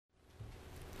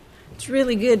It's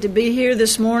really good to be here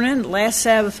this morning. Last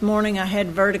Sabbath morning I had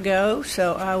vertigo,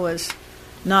 so I was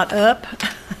not up.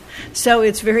 So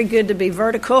it's very good to be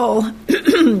vertical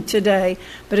today,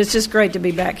 but it's just great to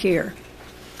be back here.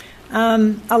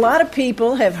 A lot of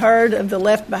people have heard of the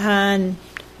Left Behind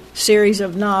series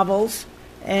of novels,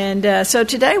 and so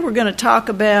today we're going to talk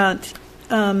about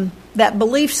that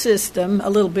belief system a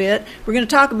little bit. We're going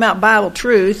to talk about Bible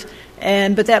truth,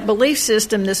 but that belief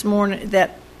system this morning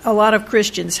that a lot of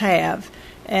Christians have.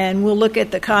 And we'll look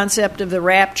at the concept of the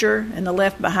rapture and the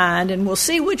left behind, and we'll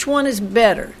see which one is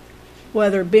better,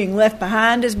 whether being left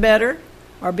behind is better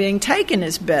or being taken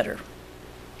is better.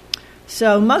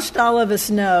 So most all of us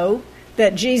know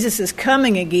that Jesus is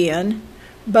coming again,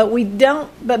 but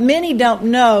many don't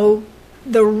know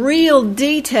the real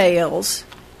details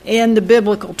in the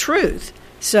biblical truth.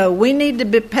 So we need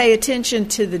to pay attention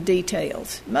to the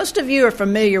details. Most of you are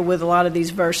familiar with a lot of these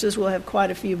verses. We'll have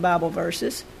quite a few Bible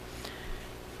verses.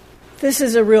 This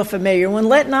is a real familiar one.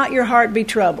 Let not your heart be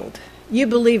troubled. You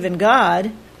believe in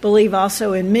God, believe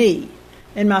also in me.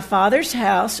 In my Father's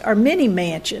house are many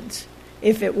mansions.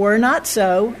 If it were not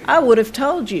so, I would have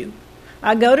told you.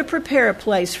 I go to prepare a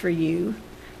place for you.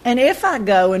 And if I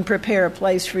go and prepare a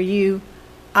place for you,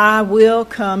 I will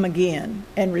come again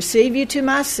and receive you to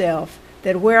myself,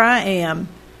 that where I am,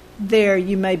 there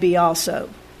you may be also.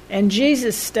 And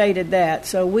Jesus stated that,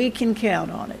 so we can count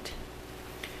on it.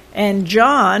 And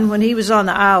John, when he was on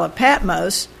the Isle of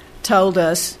Patmos, told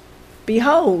us,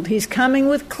 behold, he's coming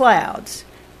with clouds,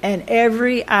 and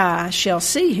every eye shall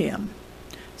see him.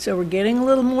 So we're getting a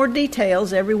little more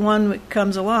details, everyone that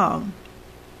comes along.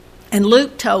 And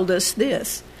Luke told us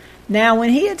this. Now, when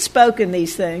he had spoken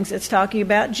these things, it's talking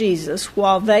about Jesus,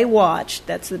 while they watched,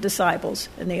 that's the disciples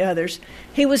and the others,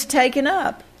 he was taken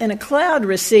up, and a cloud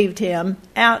received him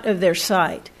out of their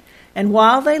sight. And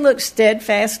while they looked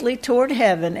steadfastly toward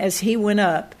heaven as he went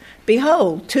up,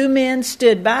 behold, two men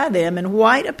stood by them in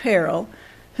white apparel,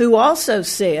 who also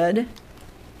said,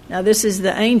 now this is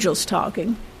the angels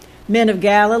talking, Men of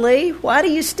Galilee, why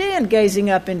do you stand gazing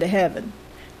up into heaven?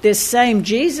 This same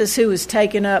Jesus who was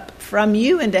taken up from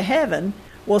you into heaven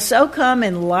will so come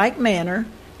in like manner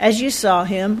as you saw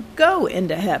him go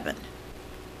into heaven.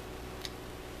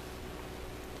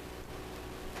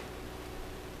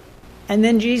 And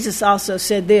then Jesus also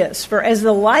said this, for as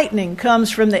the lightning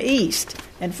comes from the east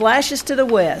and flashes to the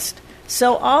west,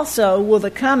 so also will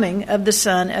the coming of the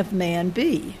Son of Man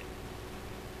be.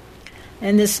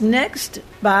 And this next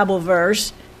Bible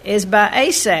verse is by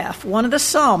Asaph, one of the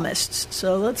psalmists.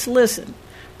 So let's listen.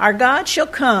 Our God shall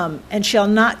come and shall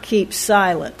not keep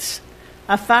silence.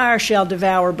 A fire shall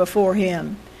devour before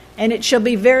him, and it shall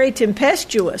be very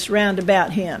tempestuous round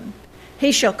about him.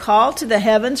 He shall call to the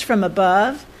heavens from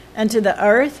above, and to the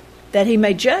earth, that he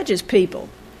may judge his people.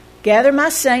 Gather my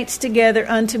saints together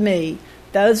unto me,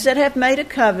 those that have made a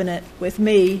covenant with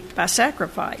me by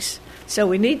sacrifice. So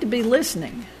we need to be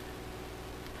listening.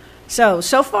 So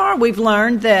far we've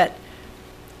learned that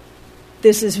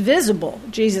this is visible,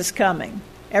 Jesus coming.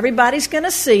 Everybody's going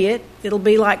to see it. It'll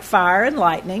be like fire and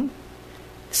lightning.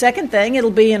 Second thing,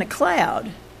 it'll be in a cloud.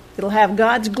 It'll have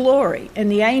God's glory and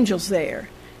the angels there.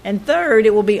 And third,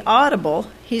 it will be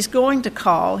audible. He's going to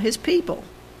call his people.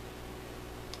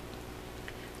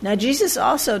 Now Jesus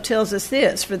also tells us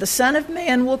this, for the Son of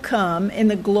Man will come in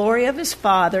the glory of his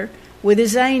Father with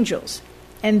his angels,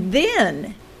 and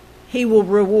then he will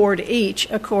reward each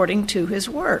according to his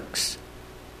works.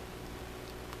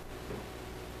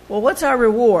 Well, what's our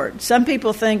reward? Some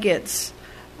people think it's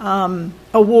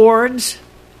awards,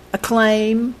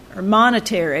 acclaim, or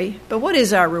monetary. But what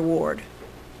is our reward?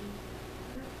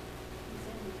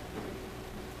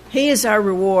 He is our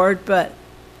reward, but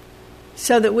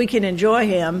so that we can enjoy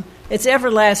him, it's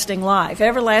everlasting life.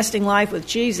 Everlasting life with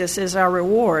Jesus is our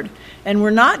reward. And we're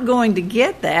not going to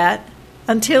get that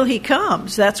until he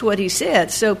comes. That's what he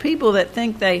said. So people that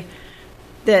think that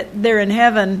they're in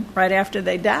heaven right after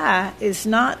they die is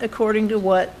not according to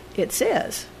what it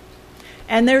says.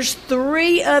 And there's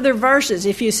 3 other verses.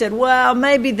 If you said, well,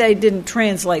 maybe they didn't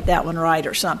translate that one right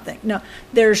or something. No,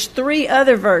 there's 3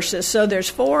 other verses. So there's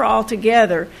 4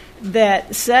 altogether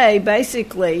that say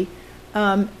basically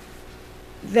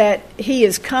that he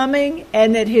is coming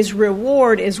and that his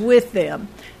reward is with them.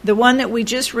 The one that we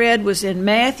just read was in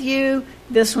Matthew.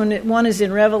 This one is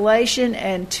in Revelation,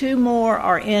 and 2 more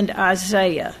are in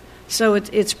Isaiah. So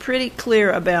it's pretty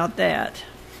clear about that.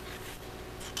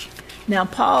 Now,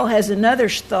 Paul has another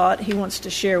thought he wants to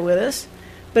share with us.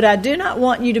 But I do not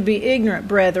want you to be ignorant,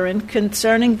 brethren,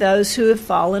 concerning those who have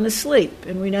fallen asleep.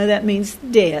 And we know that means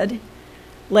dead.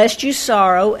 Lest you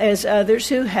sorrow as others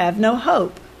who have no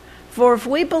hope. For if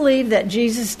we believe that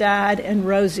Jesus died and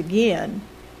rose again,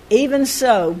 even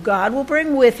so God will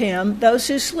bring with him those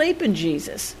who sleep in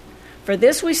Jesus. For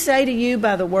this we say to you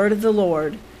by the word of the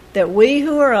Lord, that we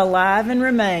who are alive and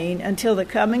remain until the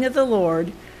coming of the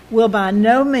Lord will by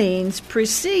no means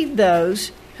precede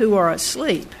those who are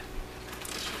asleep.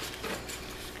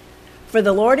 For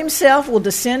the Lord himself will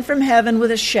descend from heaven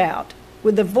with a shout,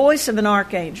 with the voice of an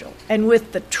archangel, and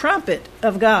with the trumpet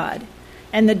of God,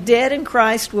 and the dead in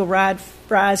Christ will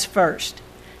rise first.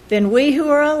 Then we who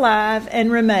are alive and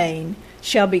remain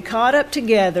shall be caught up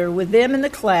together with them in the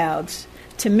clouds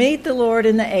to meet the Lord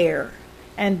in the air,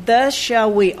 and thus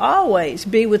shall we always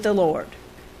be with the Lord.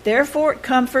 Therefore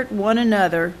comfort one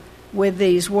another with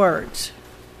these words.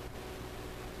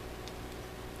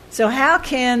 So how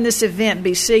can this event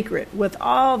be secret with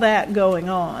all that going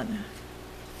on?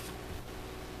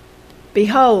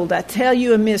 Behold, I tell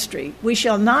you a mystery. We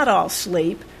shall not all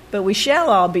sleep, but we shall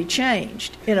all be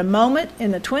changed. In a moment,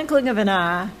 in the twinkling of an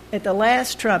eye, at the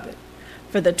last trumpet.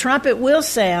 For the trumpet will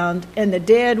sound, and the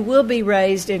dead will be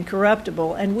raised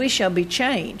incorruptible, and we shall be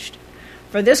changed.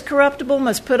 For this corruptible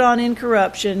must put on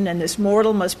incorruption, and this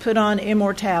mortal must put on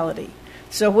immortality.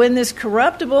 So when this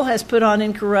corruptible has put on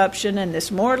incorruption, and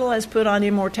this mortal has put on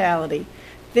immortality,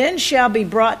 then shall be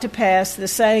brought to pass the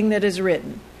saying that is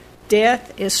written,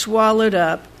 death is swallowed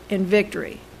up in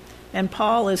victory. And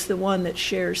Paul is the one that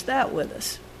shares that with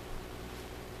us.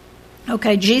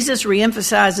 Okay, Jesus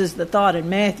reemphasizes the thought in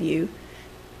Matthew.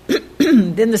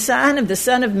 Then the sign of the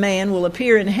Son of Man will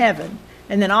appear in heaven,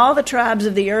 and then all the tribes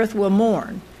of the earth will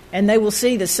mourn, and they will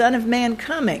see the Son of Man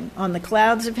coming on the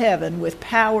clouds of heaven with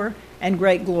power and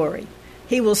great glory.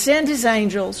 He will send his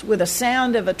angels with a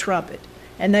sound of a trumpet,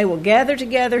 and they will gather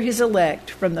together his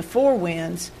elect from the four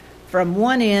winds, from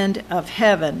one end of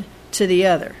heaven to the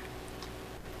other.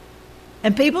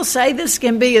 And people say this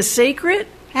can be a secret.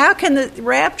 How can the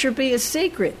rapture be a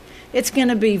secret? It's going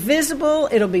to be visible.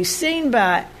 It'll be seen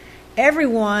by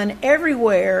everyone,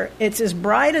 everywhere. It's as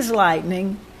bright as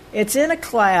lightning. It's in a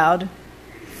cloud,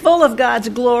 full of God's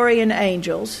glory and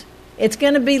angels. It's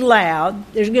going to be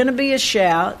loud. There's going to be a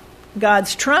shout.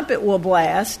 God's trumpet will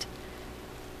blast.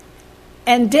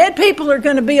 And dead people are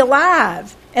going to be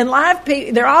alive. And live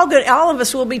people, they're all good. All of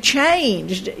us will be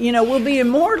changed. We'll be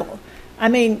immortal. I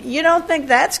mean, you don't think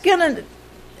that's going to...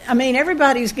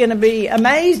 everybody's going to be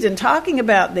amazed and talking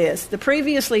about this. The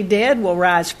previously dead will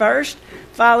rise first,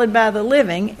 followed by the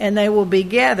living, and they will be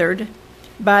gathered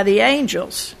by the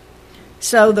angels.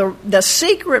 So the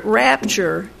secret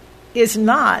rapture is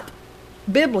not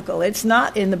biblical. It's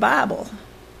not in the Bible.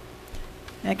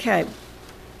 Okay.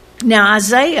 Now,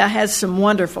 Isaiah has some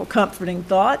wonderful, comforting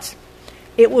thoughts.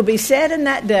 It will be said in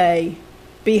that day,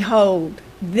 behold,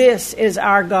 this is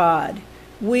our God.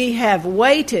 We have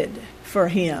waited for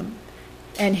him,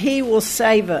 and he will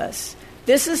save us.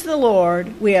 This is the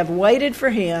Lord. We have waited for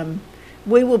him.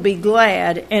 We will be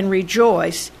glad and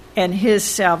rejoice in his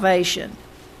salvation.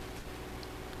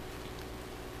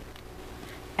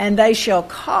 And they shall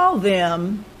call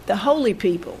them the holy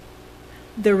people,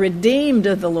 the redeemed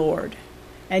of the Lord.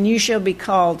 And you shall be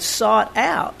called sought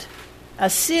out, a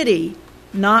city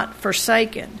not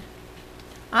forsaken.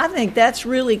 I think that's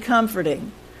really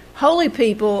comforting. Holy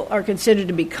people are considered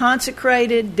to be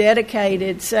consecrated,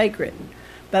 dedicated, sacred.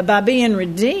 But by being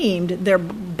redeemed, they're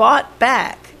bought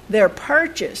back, they're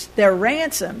purchased, they're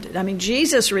ransomed.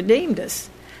 Jesus redeemed us.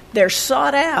 They're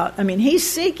sought out. He's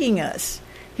seeking us.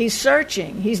 He's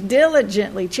searching. He's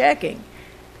diligently checking.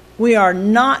 We are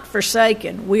not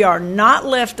forsaken. We are not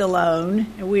left alone.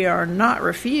 And we are not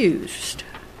refused.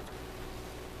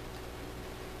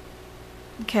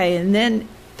 Okay, and then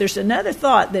there's another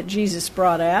thought that Jesus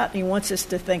brought out. He wants us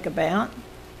to think about.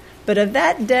 But of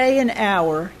that day and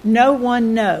hour, no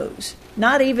one knows,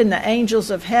 not even the angels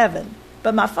of heaven,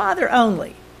 but my Father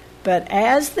only. But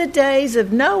as the days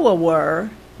of Noah were,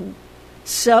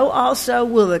 so also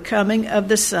will the coming of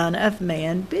the Son of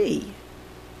Man be.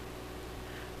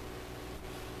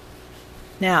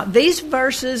 Now, these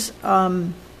verses are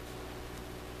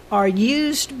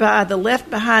used by the Left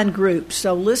Behind group,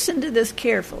 so listen to this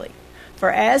carefully.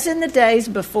 For as in the days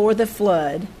before the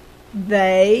flood,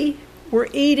 they were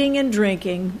eating and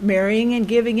drinking, marrying and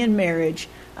giving in marriage,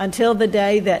 until the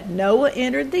day that Noah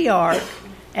entered the ark,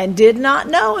 and did not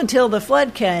know until the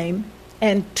flood came,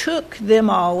 and took them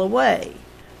all away.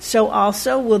 So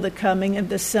also will the coming of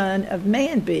the Son of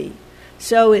Man be.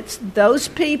 So it's those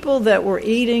people that were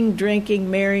eating, drinking,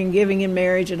 marrying, giving in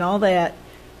marriage, and all that,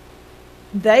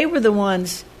 they were the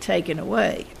ones taken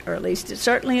away, or at least it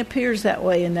certainly appears that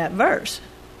way in that verse.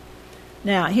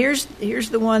 Now, here's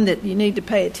the one that you need to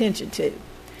pay attention to.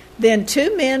 Then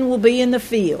 2 men will be in the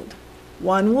field,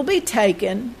 One will be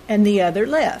taken and the other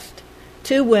left.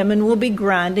 2 women will be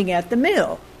grinding at the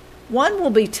mill. One will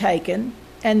be taken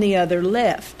and the other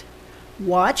left.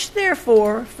 Watch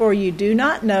therefore, for you do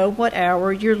not know what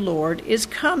hour your Lord is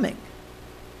coming.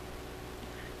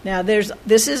 Now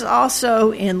this is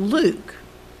also in Luke.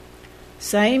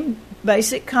 Same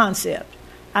basic concept.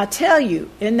 I tell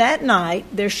you, in that night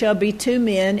there shall be 2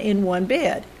 men in one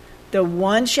bed. The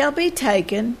one shall be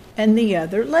taken and the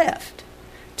other left.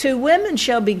 2 women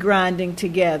shall be grinding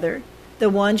together. The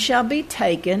one shall be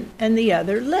taken and the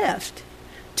other left.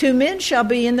 2 men shall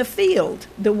be in the field.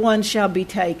 The one shall be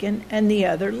taken and the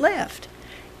other left.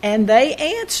 And they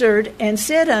answered and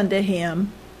said unto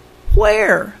him,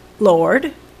 Where,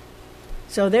 Lord?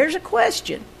 So there's a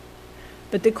question.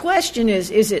 But the question is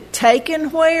it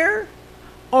taken where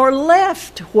or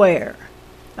left where?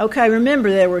 Okay,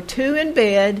 remember there were 2 in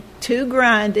bed, 2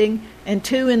 grinding, and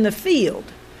 2 in the field.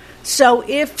 So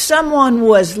if someone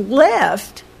was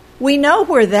left, we know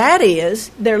where that is.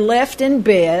 They're left in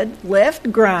bed,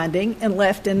 left grinding, and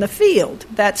left in the field.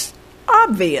 That's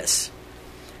obvious.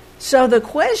 So the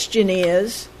question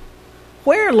is,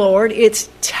 where, Lord? It's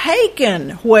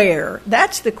taken where?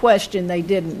 That's the question they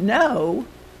didn't know.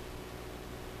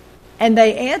 And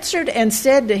they answered and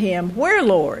said to him, Where,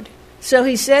 Lord? So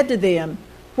he said to them,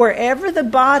 Wherever the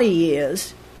body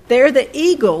is, there the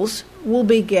eagles will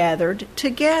be gathered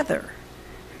together.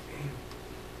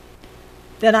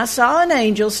 Then I saw an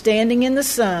angel standing in the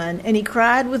sun, and he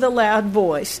cried with a loud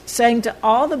voice, saying to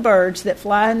all the birds that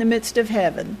fly in the midst of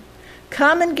heaven,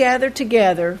 Come and gather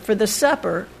together for the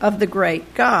supper of the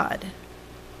great God.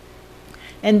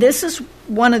 And this is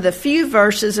one of the few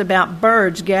verses about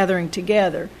birds gathering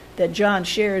together that John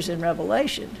shares in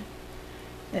Revelation.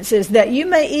 It says, That you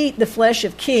may eat the flesh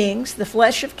of kings, the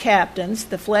flesh of captains,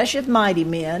 the flesh of mighty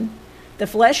men, the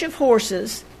flesh of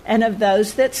horses, and of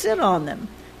those that sit on them,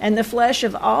 and the flesh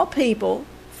of all people,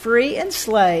 free and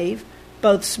slave,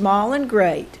 both small and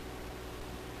great.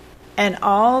 And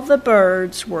all the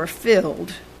birds were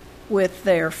filled with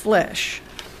their flesh.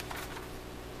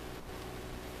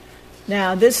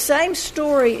 Now, this same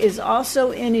story is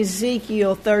also in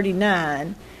Ezekiel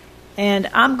 39, and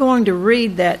I'm going to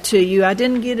read that to you. I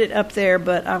didn't get it up there,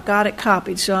 but I've got it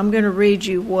copied, so I'm going to read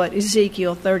you what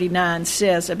Ezekiel 39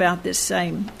 says about this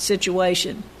same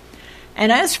situation.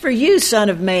 And as for you, son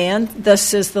of man, thus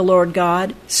says the Lord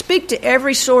God, speak to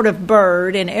every sort of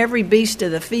bird and every beast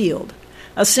of the field.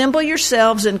 Assemble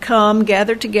yourselves and come,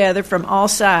 gather together from all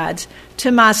sides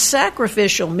to my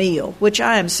sacrificial meal, which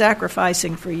I am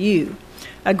sacrificing for you,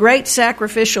 a great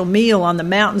sacrificial meal on the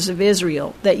mountains of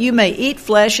Israel, that you may eat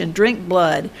flesh and drink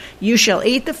blood. You shall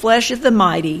eat the flesh of the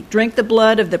mighty, drink the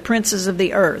blood of the princes of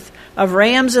the earth, of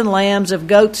rams and lambs, of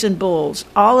goats and bulls,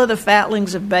 all of the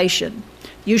fatlings of Bashan.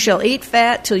 You shall eat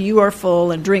fat till you are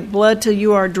full, and drink blood till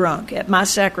you are drunk, at my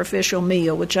sacrificial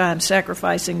meal, which I am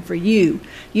sacrificing for you.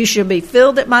 You shall be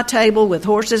filled at my table with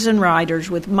horses and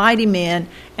riders, with mighty men,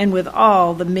 and with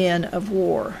all the men of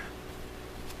war.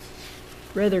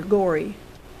 Rather gory.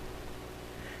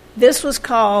 This was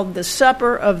called the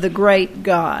Supper of the Great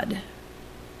God.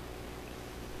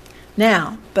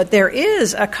 Now, but there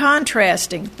is a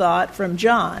contrasting thought from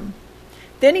John.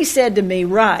 Then he said to me,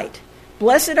 Write,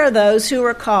 Blessed are those who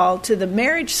are called to the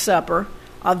marriage supper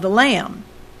of the Lamb.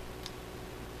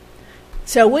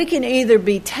 So we can either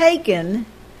be taken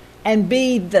and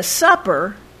be the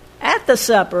supper, at the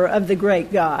supper of the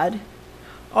great God,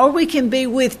 or we can be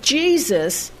with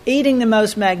Jesus eating the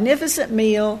most magnificent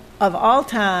meal of all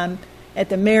time at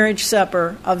the marriage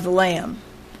supper of the Lamb.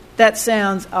 That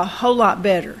sounds a whole lot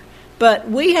better. But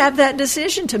we have that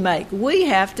decision to make. We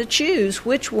have to choose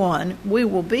which one we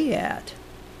will be at.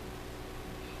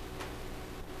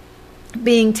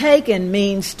 Being taken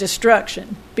means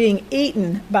destruction, being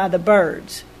eaten by the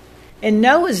birds. In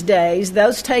Noah's days,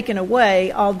 those taken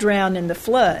away all drowned in the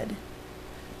flood.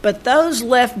 But those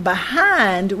left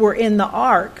behind were in the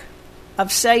ark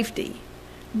of safety.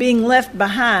 Being left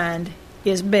behind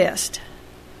is best.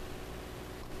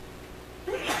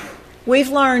 We've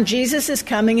learned Jesus is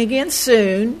coming again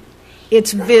soon.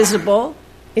 It's visible.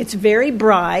 It's very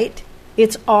bright.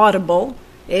 It's audible.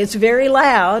 It's very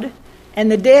loud. And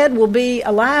the dead will be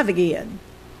alive again.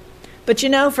 But you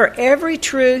know, for every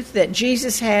truth that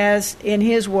Jesus has in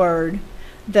his word,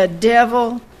 the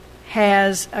devil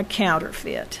has a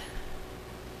counterfeit.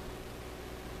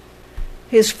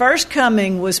 His first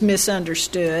coming was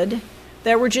misunderstood.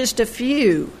 There were just a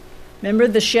few. Remember,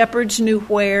 the shepherds knew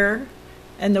where,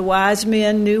 and the wise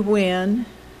men knew when.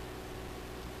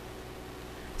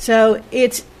 So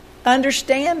it's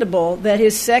understandable that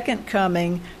his second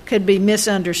coming could be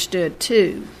misunderstood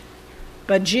too.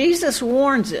 But Jesus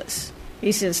warns us.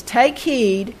 He says, take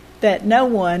heed that no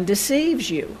one deceives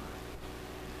you.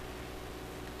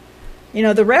 You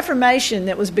know, the Reformation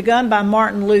that was begun by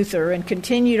Martin Luther and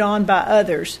continued on by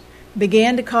others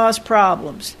began to cause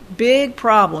problems, big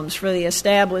problems for the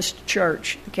established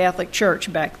church, the Catholic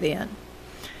Church back then.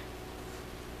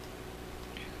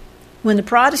 When the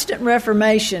Protestant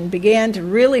Reformation began to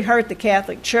really hurt the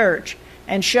Catholic Church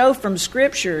and show from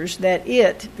Scriptures that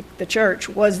it, the church,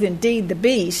 was indeed the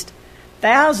beast,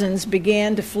 thousands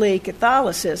began to flee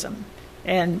Catholicism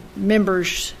and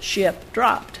membership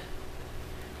dropped.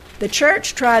 The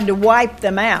church tried to wipe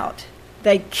them out.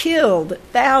 They killed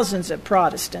thousands of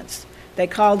Protestants. They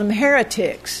called them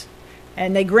heretics,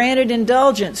 and they granted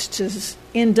indulgences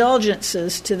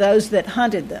to those that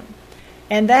hunted them.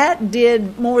 And that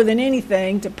did more than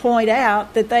anything to point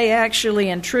out that they actually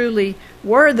and truly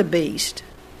were the beast.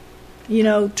 You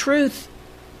know, truth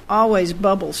always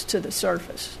bubbles to the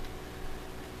surface.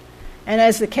 And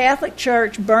as the Catholic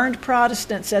Church burned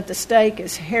Protestants at the stake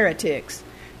as heretics,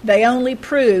 they only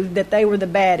proved that they were the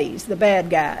baddies, the bad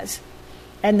guys.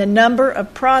 And the number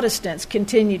of Protestants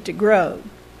continued to grow.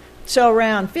 So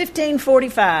around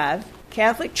 1545,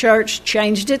 Catholic Church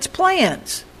changed its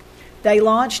plans. They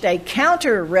launched a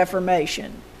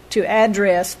counter-reformation to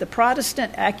address the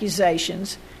Protestant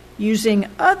accusations using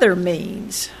other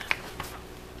means.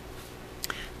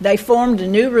 They formed a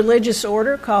new religious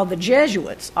order called the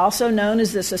Jesuits, also known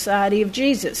as the Society of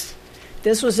Jesus.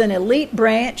 This was an elite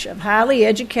branch of highly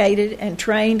educated and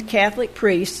trained Catholic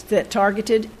priests that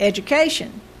targeted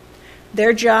education.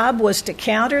 Their job was to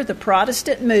counter the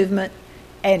Protestant movement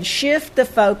and shift the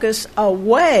focus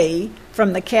away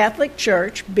from the Catholic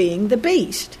Church being the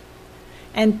beast.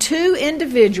 And two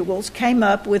individuals came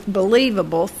up with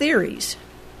believable theories.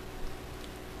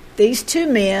 These two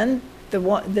men,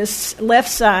 this left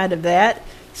side of that,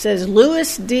 says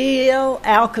Luis de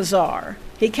Alcazar.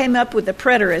 He came up with the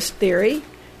preterist theory,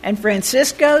 and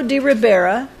Francisco de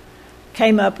Ribera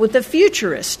came up with the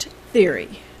futurist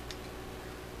theory.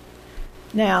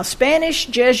 Now, Spanish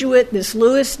Jesuit, this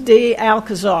Luis de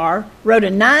Alcazar, wrote a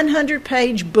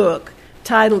 900-page book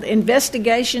titled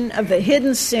Investigation of the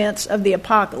Hidden Sense of the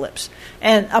Apocalypse.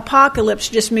 And apocalypse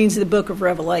just means the book of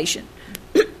Revelation.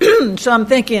 So I'm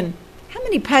thinking, how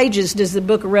many pages does the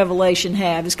book of Revelation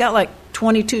have? It's got like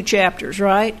 22 chapters,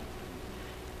 right?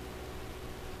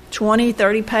 20,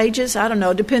 30 pages? I don't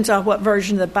know. It depends on what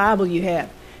version of the Bible you have.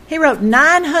 He wrote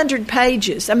 900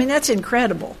 pages. I mean, that's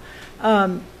incredible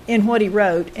in what he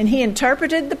wrote. And he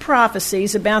interpreted the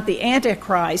prophecies about the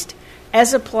Antichrist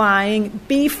as applying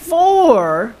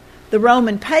before the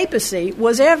Roman papacy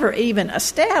was ever even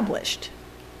established.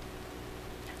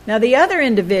 Now, the other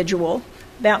individual,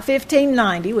 about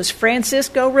 1590, was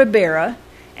Francisco Ribera,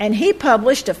 and he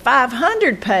published a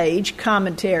 500-page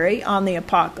commentary on the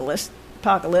Apocalypse,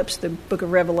 the book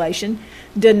of Revelation,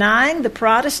 denying the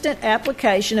Protestant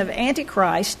application of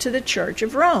Antichrist to the Church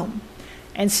of Rome.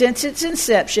 And since its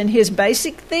inception, his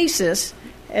basic thesis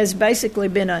has basically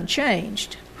been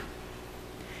unchanged.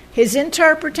 His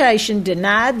interpretation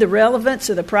denied the relevance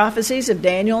of the prophecies of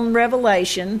Daniel and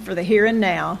Revelation for the here and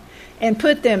now, and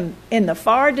put them in the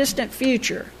far distant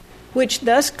future, which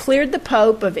thus cleared the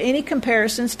Pope of any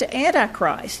comparisons to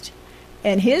Antichrist.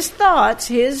 And his thoughts,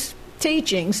 his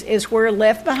teachings, is where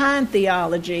left behind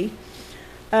theology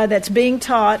that's being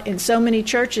taught in so many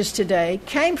churches today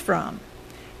came from.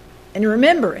 And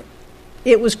remember,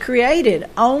 it was created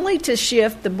only to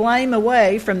shift the blame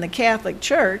away from the Catholic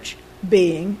Church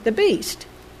being the beast.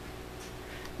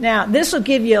 Now, this will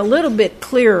give you a little bit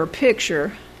clearer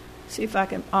picture. See if I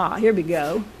can, here we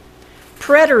go.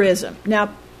 Preterism.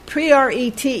 Now,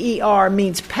 preter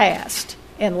means past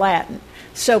in Latin.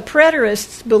 So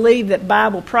preterists believe that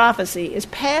Bible prophecy is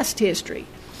past history.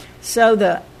 So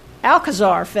the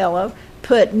Alcazar fellow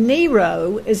put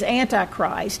Nero as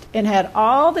Antichrist and had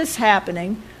all this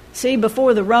happening, see,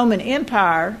 before the Roman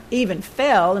Empire even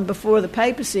fell and before the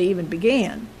papacy even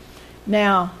began.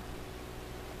 Now,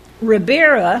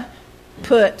 Ribera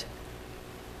put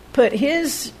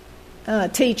his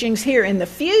teachings here in the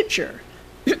future,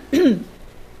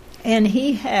 and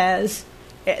he has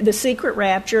the secret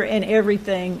rapture and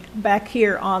everything back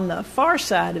here on the far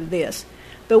side of this.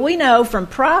 But we know from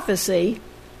prophecy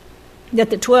that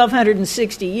the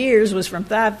 1260 years was from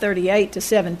 538 to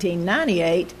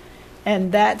 1798,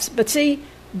 and but see,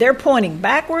 they're pointing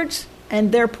backwards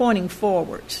and they're pointing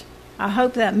forwards. I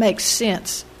hope that makes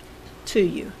sense to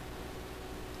you.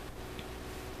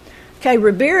 Okay,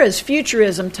 Ribera's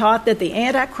futurism taught that the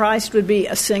Antichrist would be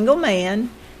a single man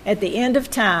at the end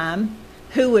of time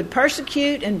who would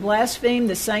persecute and blaspheme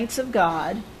the saints of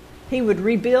God, He would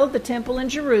rebuild the temple in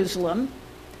Jerusalem.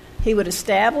 He would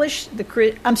abolish the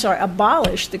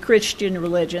Christian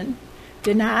religion,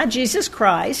 deny Jesus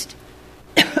Christ,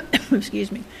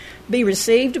 be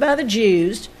received by the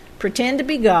Jews, pretend to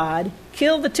be God,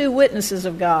 kill the two witnesses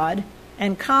of God,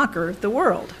 and conquer the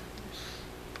world.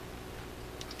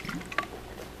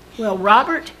 Well,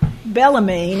 Robert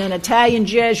Bellarmine, an Italian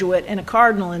Jesuit and a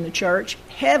cardinal in the church,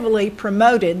 heavily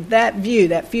promoted that view,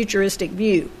 that futuristic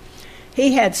view.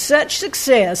 He had such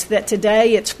success that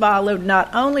today it's followed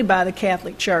not only by the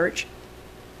Catholic Church,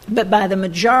 but by the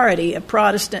majority of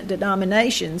Protestant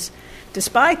denominations,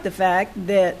 despite the fact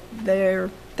that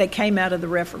they came out of the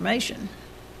Reformation.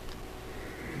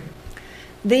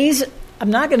 I'm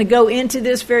not going to go into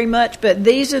this very much, but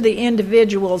these are the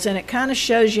individuals, and it kind of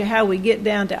shows you how we get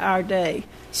down to our day.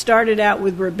 Started out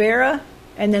with Ribera,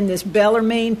 and then this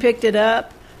Bellarmine picked it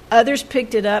up. Others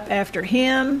picked it up after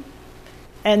him.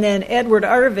 And then Edward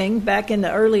Irving, back in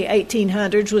the early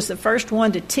 1800s, was the first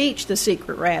one to teach the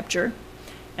secret rapture.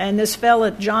 And this fellow,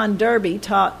 John Derby,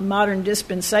 taught modern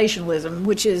dispensationalism,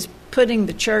 which is putting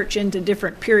the church into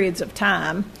different periods of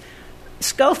time.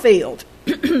 Scofield,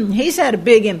 he's had a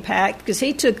big impact because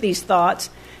he took these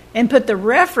thoughts and put the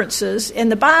references in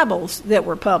the Bibles that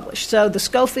were published. So the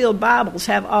Scofield Bibles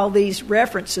have all these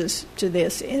references to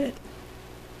this in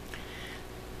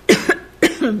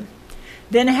it.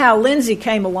 Then Hal Lindsey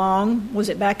came along, was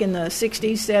it back in the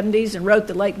 60s, 70s, and wrote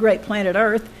the late great Planet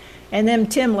Earth. And then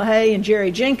Tim LaHaye and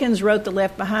Jerry Jenkins wrote the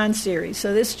Left Behind series.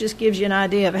 So this just gives you an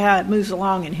idea of how it moves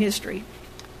along in history.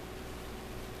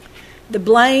 The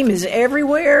blame is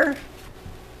everywhere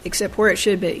except where it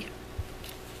should be.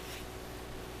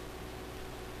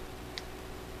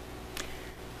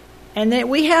 And then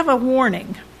we have a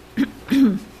warning.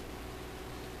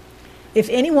 If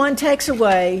anyone takes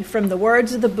away from the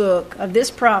words of the book of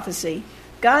this prophecy,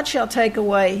 God shall take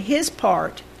away his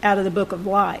part out of the book of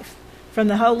life, from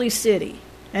the holy city,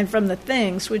 and from the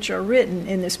things which are written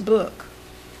in this book.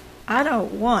 I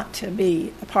don't want to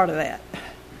be a part of that.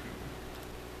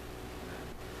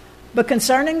 But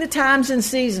concerning the times and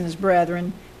seasons,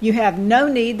 brethren, you have no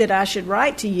need that I should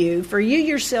write to you, for you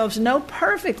yourselves know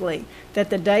perfectly that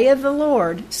the day of the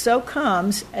Lord so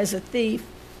comes as a thief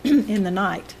in the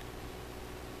night.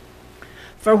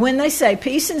 For when they say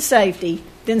peace and safety,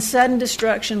 then sudden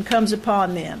destruction comes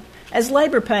upon them, as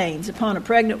labor pains upon a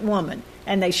pregnant woman,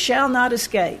 and they shall not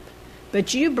escape.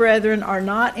 But you, brethren, are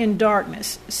not in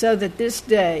darkness, so that this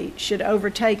day should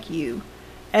overtake you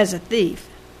as a thief.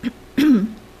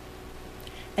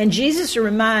 And Jesus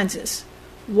reminds us,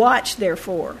 watch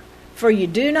therefore, for you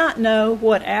do not know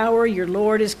what hour your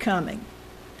Lord is coming.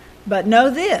 But know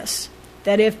this,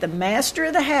 that if the master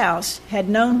of the house had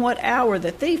known what hour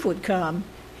the thief would come,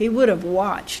 he would have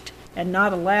watched and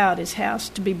not allowed his house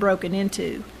to be broken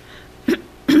into.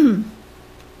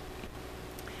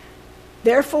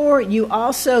 Therefore you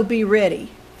also be ready,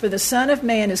 for the Son of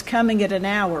Man is coming at an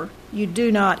hour you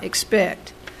do not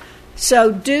expect.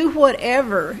 So do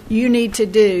whatever you need to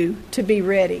do to be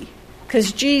ready,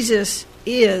 because Jesus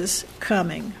is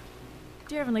coming.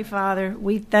 Dear Heavenly Father,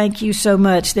 we thank you so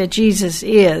much that Jesus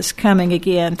is coming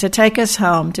again to take us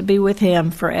home, to be with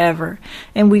him forever.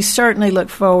 And we certainly look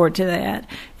forward to that.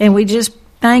 And we just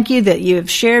thank you that you have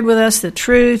shared with us the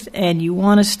truth and you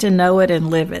want us to know it and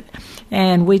live it.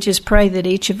 And we just pray that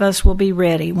each of us will be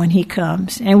ready when he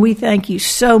comes. And we thank you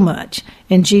so much.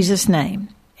 In Jesus' name,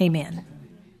 amen.